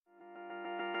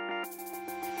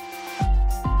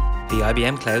the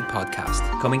IBM Cloud Podcast,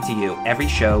 coming to you every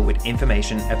show with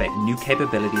information about new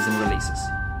capabilities and releases.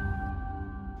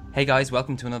 Hey guys,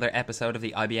 welcome to another episode of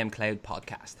the IBM Cloud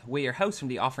Podcast. We're your hosts from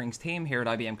the offerings team here at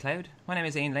IBM Cloud. My name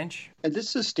is Ian Lynch. And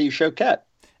this is Steve Choquette.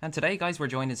 And today, guys, we're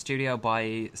joined in studio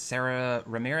by Sarah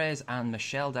Ramirez and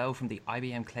Michelle Doe from the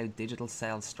IBM Cloud Digital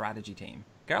Sales Strategy team.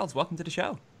 Girls, welcome to the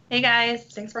show. Hey guys,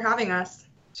 thanks for having us.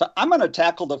 So I'm going to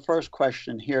tackle the first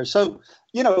question here. So,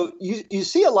 you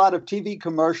see a lot of TV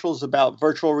commercials about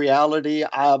virtual reality.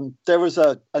 There was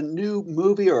a new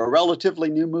movie or a relatively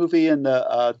new movie in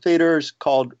the theaters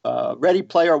called Ready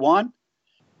Player One.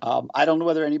 I don't know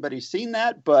whether anybody's seen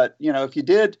that, but, if you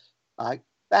did,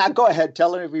 go ahead,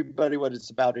 tell everybody what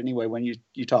it's about anyway when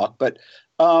you talk. But,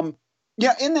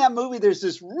 in that movie, there's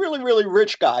this really, really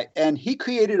rich guy, and he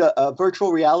created a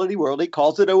virtual reality world. He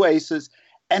calls it Oasis.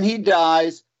 And he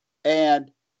dies, and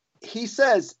he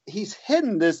says he's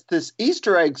hidden this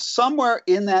Easter egg somewhere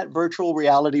in that virtual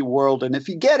reality world. And if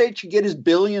you get it, you get his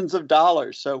billions of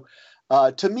dollars. So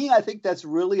to me, I think that's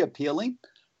really appealing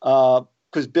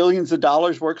because billions of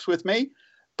dollars works with me.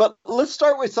 But let's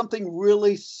start with something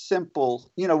really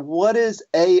simple. What is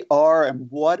AR and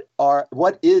what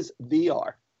is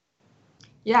VR?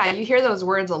 Yeah, you hear those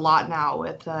words a lot now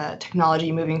with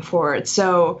technology moving forward.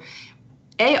 So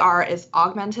AR is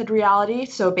augmented reality.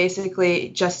 So basically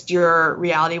just your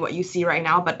reality, what you see right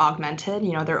now, but augmented.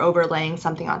 They're overlaying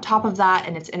something on top of that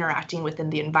and it's interacting within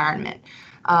the environment.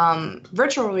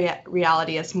 Virtual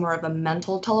reality is more of a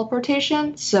mental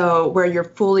teleportation. So where you're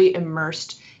fully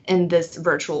immersed in this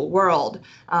virtual world.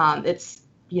 It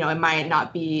might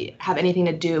not have anything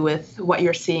to do with what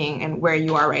you're seeing and where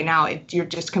you are right now. You're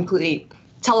just completely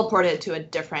teleported to a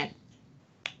different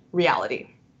reality.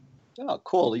 Oh,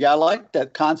 cool. Yeah, I like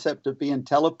that concept of being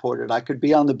teleported. I could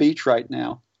be on the beach right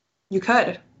now. You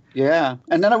could. Yeah.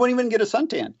 And then I wouldn't even get a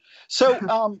suntan.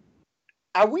 So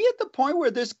are we at the point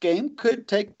where this game could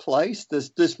take place,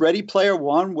 this Ready Player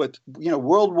One with,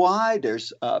 worldwide?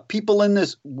 There's people in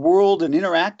this world and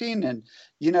interacting and,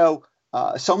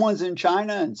 someone's in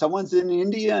China and someone's in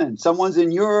India and someone's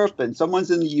in Europe and someone's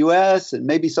in the US and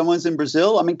maybe someone's in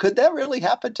Brazil. I mean, could that really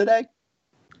happen today?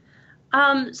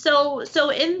 So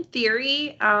in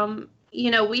theory,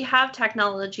 we have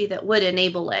technology that would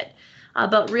enable it.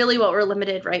 But really what we're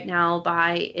limited right now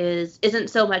by isn't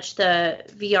so much the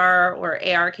VR or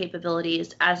AR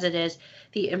capabilities as it is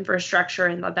the infrastructure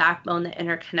and the backbone that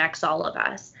interconnects all of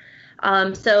us.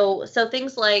 So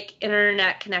things like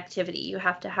internet connectivity, you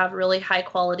have to have really high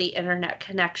quality internet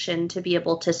connection to be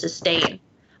able to sustain.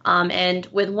 And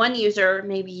with one user,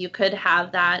 maybe you could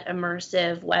have that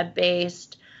immersive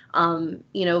web-based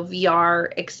VR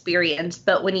experience.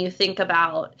 But when you think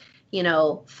about,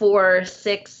 4,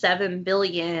 6, 7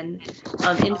 billion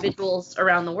individuals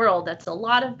around the world, that's a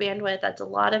lot of bandwidth, that's a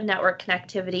lot of network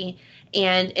connectivity.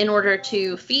 And in order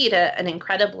to feed an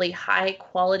incredibly high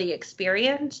quality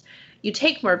experience, you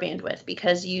take more bandwidth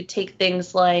because you take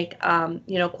things like,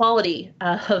 quality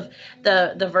of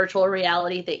the virtual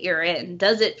reality that you're in.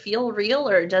 Does it feel real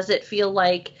or does it feel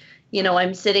like,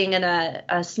 I'm sitting in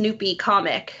a Snoopy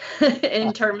comic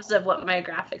in terms of what my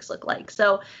graphics look like.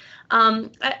 So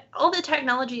all the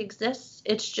technology exists.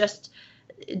 It's just,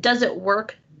 does it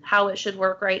work how it should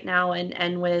work right now?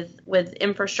 And with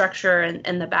infrastructure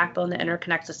and the backbone that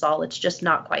interconnects us all, it's just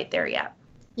not quite there yet.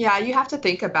 Yeah, you have to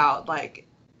think about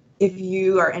if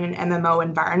you are in an MMO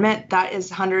environment, that is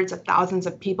hundreds of thousands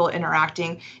of people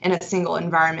interacting in a single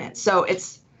environment. So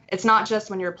it's not just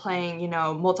when you're playing,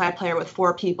 multiplayer with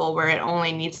 4 people where it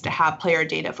only needs to have player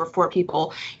data for 4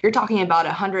 people. You're talking about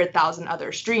 100,000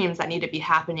 other streams that need to be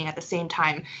happening at the same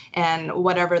time. And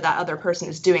whatever that other person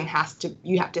is doing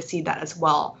you have to see that as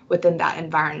well within that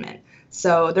environment.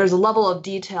 So there's a level of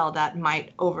detail that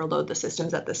might overload the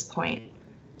systems at this point.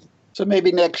 So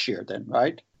maybe next year then,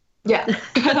 right? Yeah.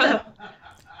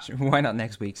 Why not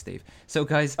next week, Steve? So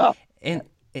guys,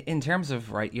 in terms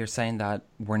of, you're saying that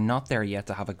we're not there yet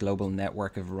to have a global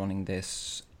network of running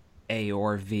this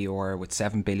AR, VR with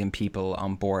 7 billion people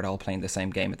on board all playing the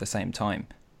same game at the same time.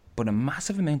 But a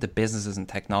massive amount of businesses and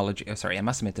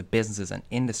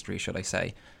industry, should I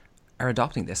say, are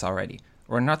adopting this already.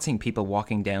 We're not seeing people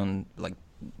walking down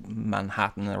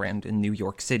Manhattan around in New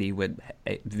York City with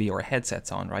VR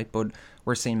headsets on, right? But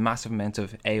we're seeing massive amounts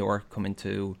of AR come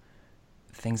into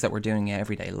things that we're doing in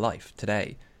everyday life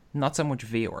today. Not so much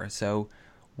VR. So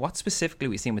what specifically are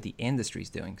we seeing what the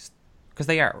industry's doing? Because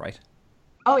they are, right?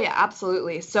 Oh, yeah,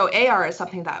 absolutely. So AR is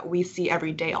something that we see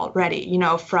every day already,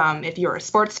 from if you're a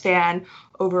sports fan,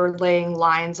 overlaying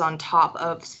lines on top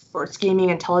of sports gaming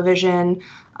and television.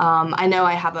 I know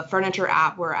I have a furniture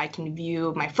app where I can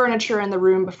view my furniture in the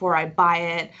room before I buy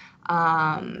it.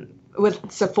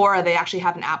 With Sephora, they actually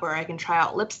have an app where I can try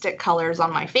out lipstick colors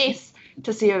on my face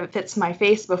to see if it fits my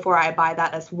face before I buy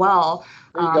that as well.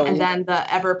 And then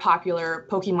the ever popular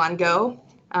Pokemon Go.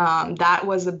 That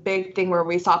was a big thing where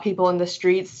we saw people in the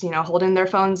streets, holding their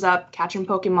phones up, catching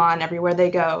Pokemon everywhere they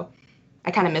go.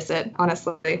 I kind of miss it,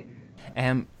 honestly.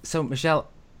 So, Michelle,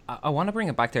 I want to bring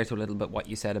it back there to a little bit what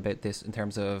you said about this in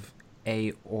terms of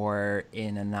or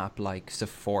in an app like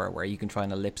Sephora, where you can try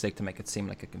on a lipstick to make it seem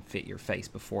like it can fit your face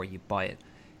before you buy it.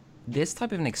 This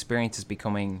type of an experience is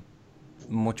becoming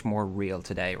much more real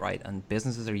today, right? And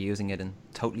businesses are using it in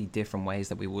totally different ways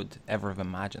that we would ever have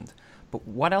imagined. But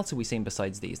what else have we seen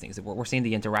besides these things? We're seeing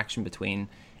the interaction between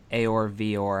AR,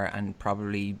 VR, and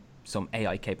probably some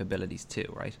AI capabilities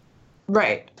too, right?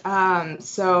 Right.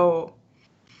 So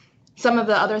some of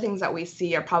the other things that we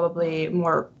see are probably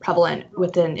more prevalent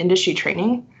within industry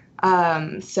training.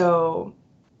 So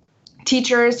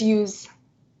teachers use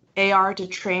AR to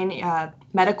train.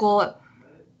 Medical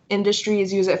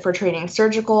industries use it for training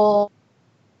surgical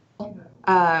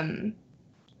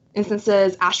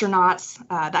instances. Astronauts,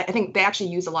 I think they actually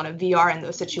use a lot of VR in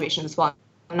those situations as well,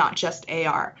 not just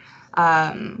AR.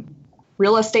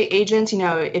 Real estate agents,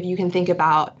 if you can think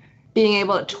about being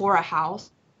able to tour a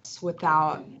house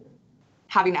without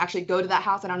having to actually go to that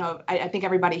house. I don't know. I think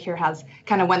everybody here has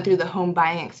kind of went through the home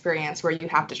buying experience where you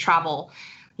have to travel,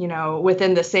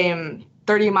 within the same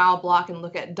 30-mile block and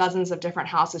look at dozens of different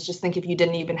houses. Just think if you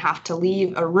didn't even have to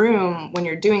leave a room when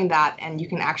you're doing that, and you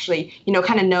can actually,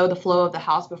 kind of know the flow of the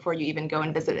house before you even go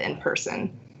and visit it in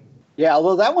person. Yeah,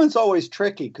 well, that one's always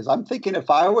tricky because I'm thinking if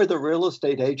I were the real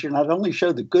estate agent, I'd only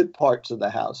show the good parts of the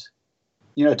house.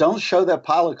 Don't show that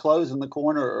pile of clothes in the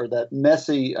corner or that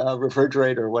messy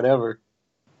refrigerator or whatever.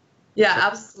 Yeah,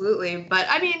 absolutely. But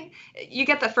I mean, you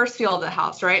get the first feel of the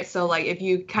house, right? So like if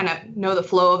you kind of know the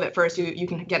flow of it first, you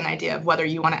can get an idea of whether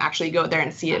you want to actually go there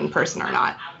and see it in person or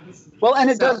not. Well, and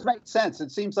it does make sense. It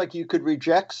seems like you could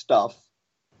reject stuff.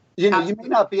 You may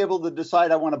not be able to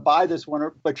decide I want to buy this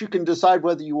one, but you can decide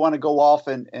whether you want to go off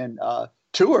and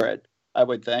tour it, I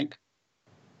would think.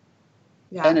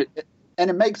 Yeah. And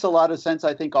it makes a lot of sense,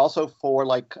 I think, also for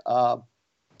like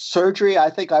surgery.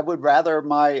 I think I would rather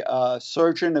my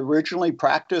surgeon originally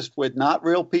practiced with not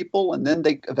real people, and then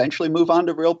they eventually move on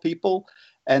to real people.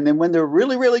 And then when they're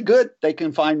really, really good, they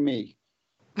can find me.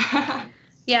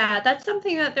 Yeah, that's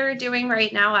something that they're doing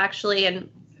right now, actually. And,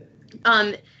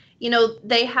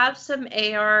 they have some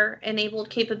AR-enabled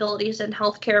capabilities in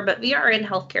healthcare, but VR in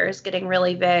healthcare is getting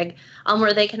really big,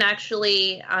 where they can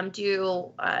actually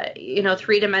do,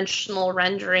 three-dimensional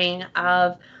rendering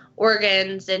of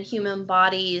organs and human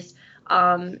bodies,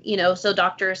 so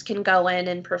doctors can go in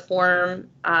and perform,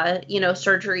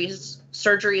 surgeries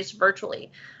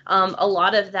virtually. A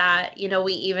lot of that,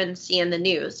 we even see in the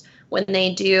news. When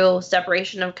they do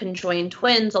separation of conjoined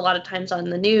twins, a lot of times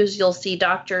on the news, you'll see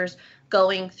doctors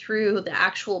going through the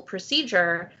actual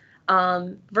procedure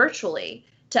virtually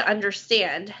to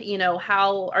understand,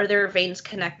 how are their veins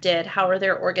connected? How are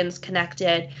their organs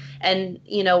connected? And,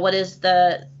 what is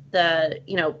the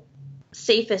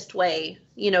safest way,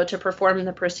 to perform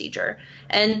the procedure.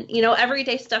 And,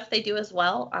 everyday stuff they do as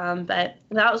well. But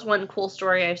that was one cool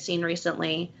story I've seen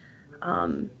recently,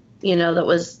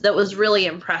 that was really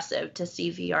impressive to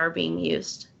see VR being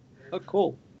used. Oh,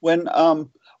 cool. When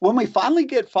we finally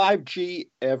get 5G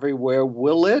everywhere,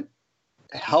 will it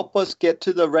help us get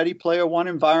to the Ready Player One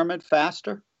environment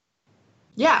faster?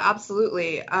 Yeah,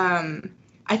 absolutely.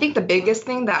 I think the biggest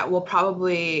thing that will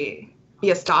probably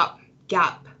be a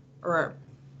stopgap or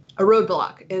a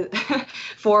roadblock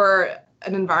for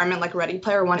an environment like Ready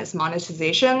Player One is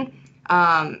monetization.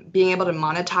 Being able to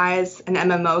monetize an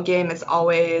MMO game is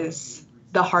always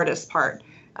the hardest part.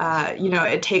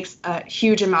 It takes a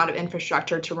huge amount of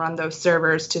infrastructure to run those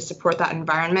servers to support that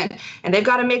environment, and they've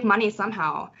got to make money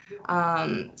somehow.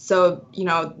 So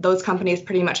those companies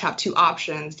pretty much have two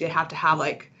options. You have to have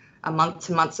like a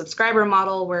month-to-month subscriber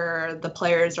model where the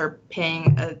players are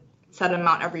paying a set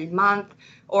amount every month,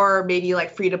 or maybe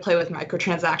like free to play with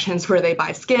microtransactions where they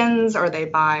buy skins or they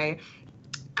buy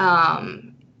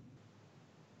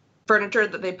furniture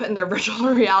that they put in their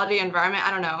virtual reality environment.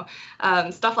 I don't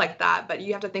know, stuff like that. But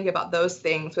you have to think about those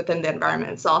things within the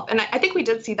environment itself. And I think we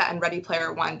did see that in Ready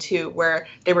Player One too, where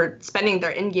they were spending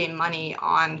their in-game money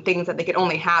on things that they could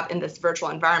only have in this virtual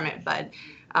environment. But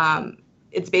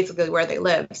it's basically where they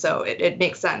live, so it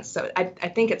makes sense. So I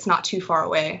think it's not too far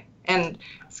away. And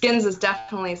skins is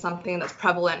definitely something that's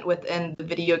prevalent within the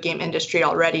video game industry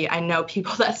already. I know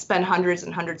people that spend hundreds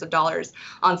and hundreds of dollars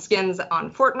on skins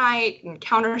on Fortnite and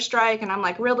Counter-Strike, and I'm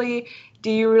like, really?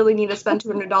 Do you really need to spend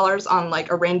 $200 on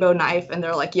like a rainbow knife? And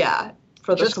they're like, yeah,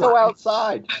 for the just go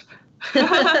outside.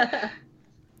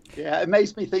 Yeah, it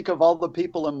makes me think of all the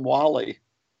people in WALL-E.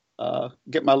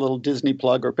 Get my little Disney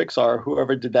plug, or Pixar, or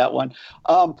whoever did that one.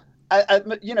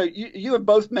 You have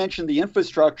both mentioned the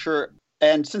infrastructure,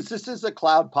 and since this is a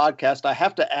cloud podcast, I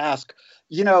have to ask,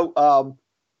 so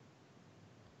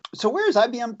where is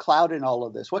IBM Cloud in all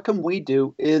of this? What can we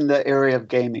do in the area of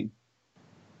gaming?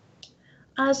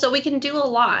 So we can do a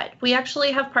lot. We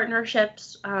actually have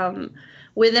partnerships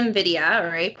with NVIDIA,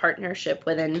 or a partnership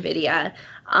with NVIDIA,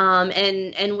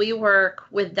 and we work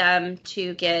with them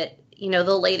to get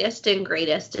the latest and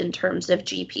greatest in terms of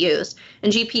GPUs.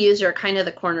 And GPUs are kind of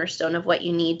the cornerstone of what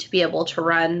you need to be able to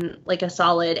run like a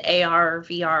solid AR,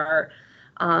 VR,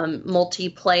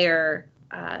 multiplayer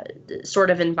sort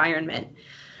of environment.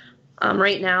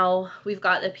 Right now, we've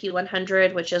got the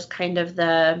P100, which is kind of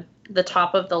the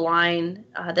top of the line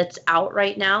that's out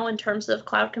right now in terms of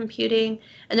cloud computing.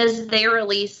 And as they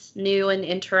release new and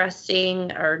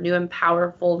interesting, or new and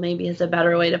powerful, maybe is a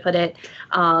better way to put it,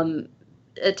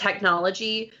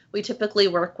 technology, we typically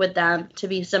work with them to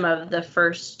be some of the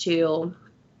first to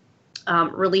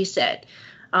release it.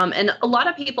 And a lot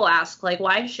of people ask, like,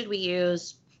 why should we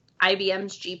use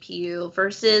IBM's GPU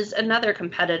versus another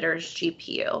competitor's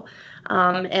GPU?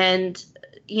 And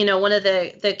one of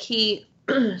the key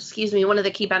one of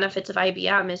the key benefits of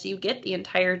IBM is you get the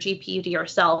entire GPU to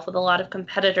yourself. With a lot of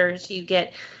competitors, you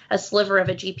get a sliver of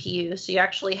a GPU, so you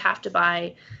actually have to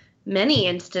buy many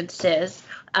instances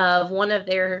of one of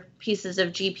their pieces of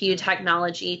GPU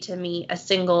technology to meet a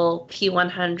single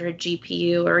P100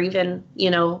 GPU, or even,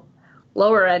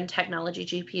 lower end technology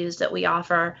GPUs that we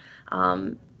offer.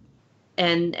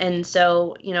 And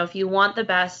so, if you want the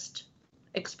best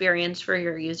experience for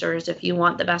your users, if you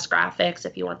want the best graphics,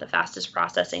 if you want the fastest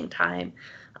processing time,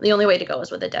 the only way to go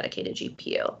is with a dedicated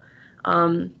GPU.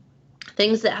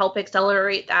 Things that help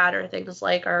accelerate that are things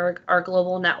like our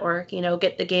global network,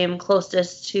 get the game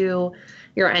closest to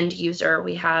your end user.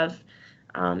 We have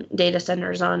data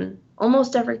centers on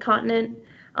almost every continent,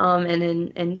 and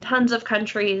in tons of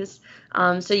countries.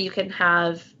 So you can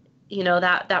have,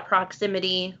 that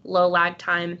proximity, low lag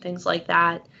time, things like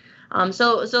that.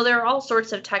 So there are all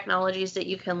sorts of technologies that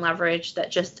you can leverage that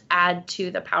just add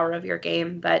to the power of your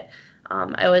game. But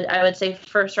I would say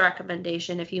first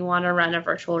recommendation, if you want to run a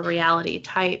virtual reality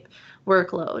type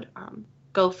workload,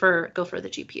 go for the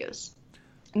GPUs.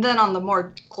 And then on the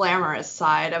more glamorous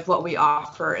side of what we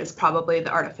offer is probably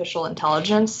the artificial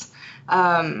intelligence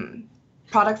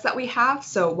products that we have.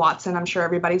 So Watson, I'm sure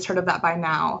everybody's heard of that by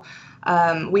now.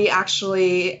 We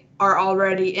actually are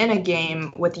already in a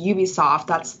game with Ubisoft.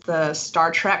 That's the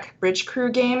Star Trek Bridge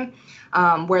Crew game,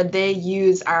 where they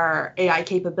use our AI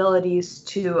capabilities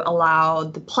to allow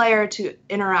the player to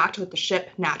interact with the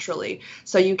ship naturally.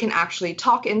 So you can actually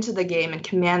talk into the game and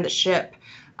command the ship,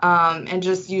 and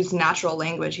just use natural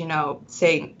language,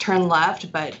 say turn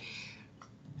left, but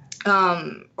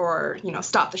or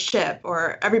stop the ship,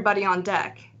 or everybody on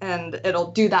deck, and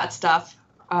it'll do that stuff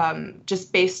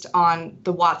just based on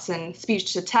the Watson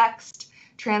speech to text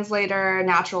translator,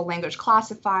 natural language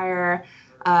classifier.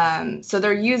 So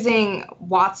they're using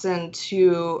Watson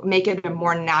to make it a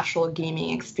more natural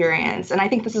gaming experience. And I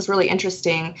think this is really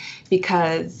interesting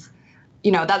because,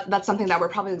 that's something that we're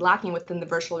probably lacking within the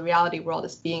virtual reality world,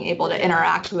 is being able to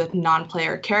interact with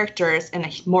non-player characters in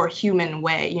a more human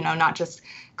way, not just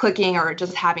clicking or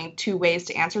just having two ways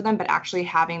to answer them, but actually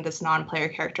having this non-player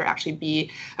character actually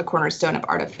be a cornerstone of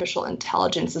artificial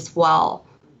intelligence as well.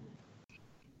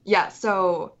 Yeah,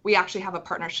 so we actually have a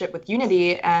partnership with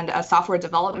Unity and a software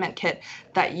development kit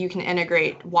that you can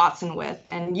integrate Watson with.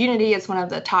 And Unity is one of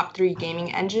the top 3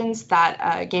 gaming engines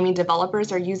that gaming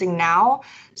developers are using now.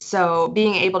 So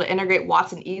being able to integrate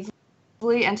Watson easily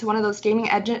into one of those gaming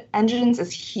engines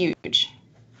is huge.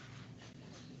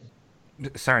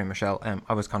 Sorry, Michelle,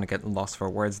 I was kind of getting lost for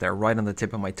words there, right on the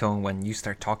tip of my tongue when you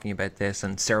start talking about this,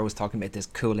 and Sarah was talking about this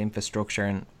cool infrastructure,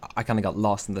 and I kind of got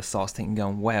lost in the sauce thinking,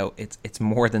 going, wow, it's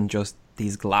more than just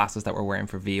these glasses that we're wearing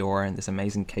for VR and this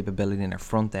amazing capability in our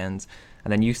front ends.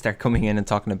 And then you start coming in and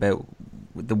talking about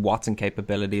the Watson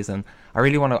capabilities, and I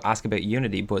really want to ask about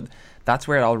Unity, but that's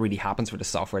where it all really happens for the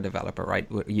software developer, right?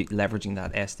 Leveraging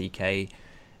that SDK.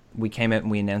 We came out and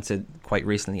we announced it quite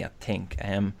recently at Think.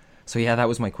 So yeah, that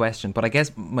was my question. But I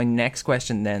guess my next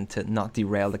question then, to not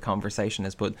derail the conversation,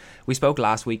 is, but we spoke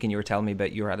last week and you were telling me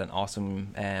about you were at an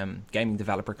awesome gaming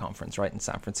developer conference, right, in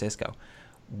San Francisco.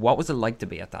 What was it like to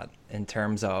be at that in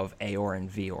terms of AR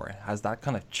and VR? Has that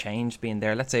kind of changed being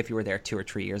there? Let's say if you were there 2 or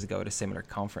 3 years ago at a similar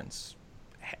conference,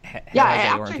 how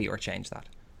has AR and VR changed that?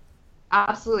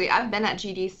 Absolutely. I've been at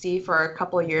GDC for a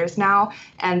couple of years now,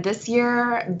 and this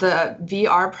year the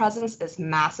VR presence is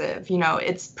massive. You know,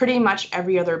 it's pretty much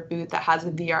every other booth that has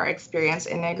a VR experience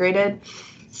integrated.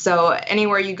 So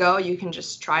anywhere you go, you can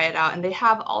just try it out. And they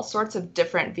have all sorts of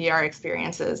different VR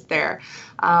experiences there.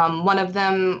 One of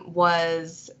them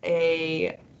was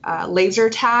a laser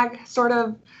tag sort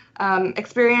of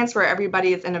experience where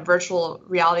everybody is in a virtual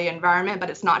reality environment, but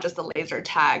it's not just a laser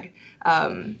tag.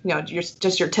 You know, you're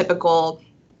just your typical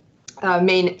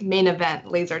main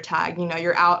event laser tag. You know,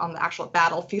 you're out on the actual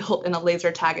battlefield in a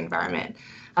laser tag environment,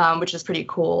 which is pretty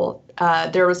cool.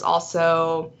 There was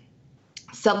also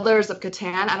Settlers of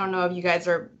Catan. I don't know if you guys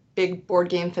are big board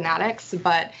game fanatics,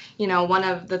 but you know, one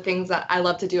of the things that I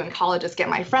love to do in college is get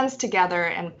my friends together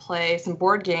and play some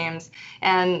board games.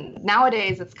 And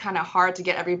nowadays it's kind of hard to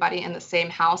get everybody in the same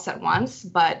house at once,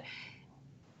 but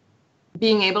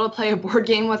being able to play a board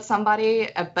game with somebody,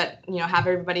 but you know, have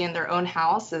everybody in their own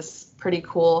house is pretty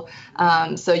cool.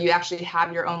 So you actually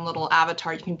have your own little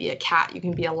avatar. You can be a cat, you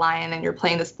can be a lion, and you're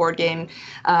playing this board game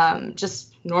just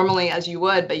normally as you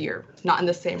would, but you're not in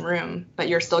the same room, but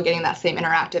you're still getting that same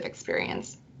interactive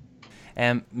experience.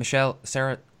 Michelle,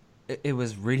 Sarah, it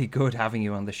was really good having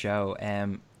you on the show.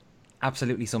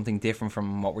 Absolutely something different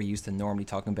from what we're used to normally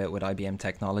talking about with IBM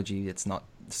technology. It's not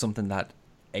something that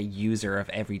a user of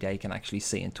every day can actually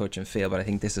see and touch and feel, but I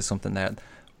think this is something that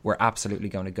we're absolutely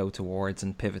going to go towards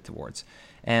and pivot towards.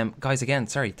 Guys, again,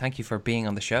 sorry, thank you for being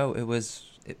on the show. It was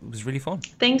really fun.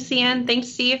 Thanks, Ian. Thanks,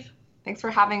 Steve. Thanks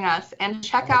for having us. And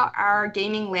check out our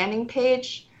gaming landing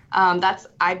page. That's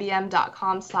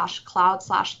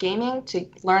ibm.com/cloud/gaming to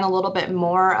learn a little bit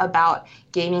more about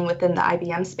gaming within the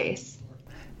IBM space.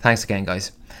 Thanks again,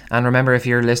 guys. And remember, if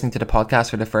you're listening to the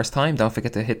podcast for the first time, don't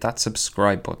forget to hit that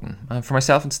subscribe button. And for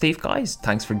myself and Steve, guys,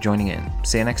 thanks for joining in.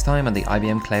 See you next time on the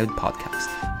IBM Cloud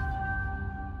Podcast.